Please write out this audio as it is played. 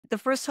the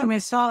first time I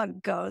saw a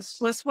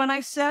ghost was when I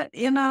sat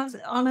in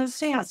on a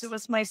seance. It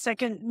was my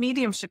second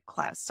mediumship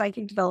class,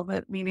 psychic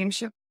development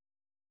mediumship.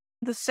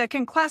 The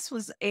second class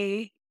was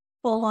a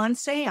full-on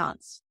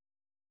seance.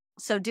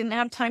 So didn't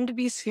have time to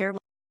be scared.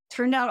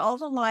 Turned out all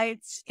the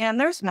lights, and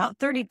there's about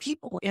 30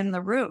 people in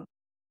the room.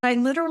 I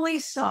literally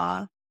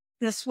saw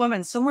this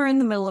woman somewhere in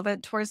the middle of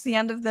it, towards the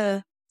end of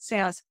the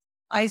seance.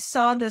 I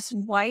saw this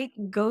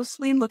white,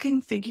 ghostly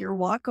looking figure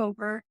walk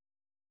over,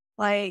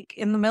 like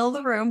in the middle of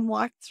the room,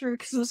 walked through,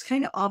 because it was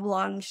kind of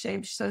oblong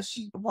shaped. So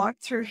she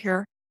walked through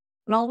here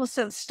and all of a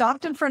sudden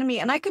stopped in front of me.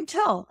 And I could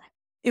tell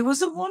it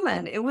was a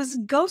woman. It was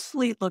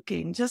ghostly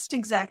looking, just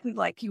exactly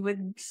like you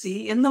would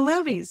see in the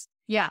movies.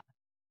 Yeah.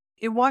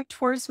 It walked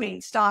towards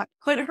me, stopped,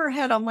 put her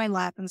head on my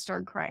lap and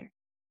started crying.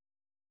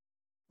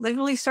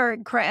 Literally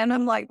started crying. And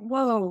I'm like,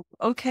 whoa,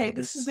 okay,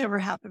 this has never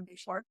happened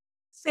before.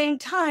 Same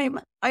time,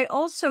 I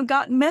also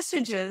got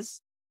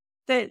messages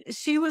that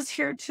she was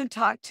here to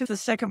talk to the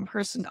second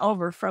person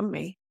over from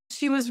me.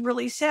 She was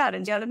really sad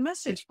and got a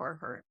message for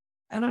her.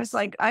 And I was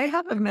like, I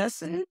have a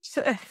message.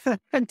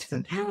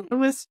 It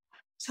was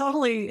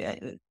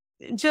totally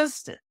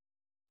just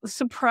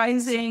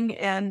surprising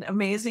and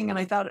amazing. And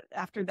I thought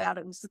after that,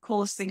 it was the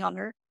coolest thing on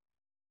earth.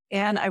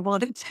 And I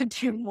wanted to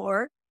do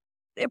more.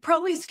 It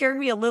probably scared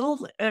me a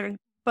little,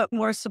 but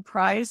more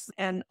surprised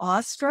and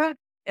awestruck.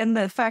 And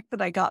the fact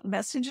that I got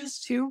messages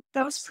too,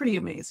 that was pretty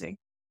amazing.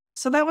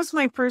 So that was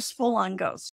my first full-on ghost.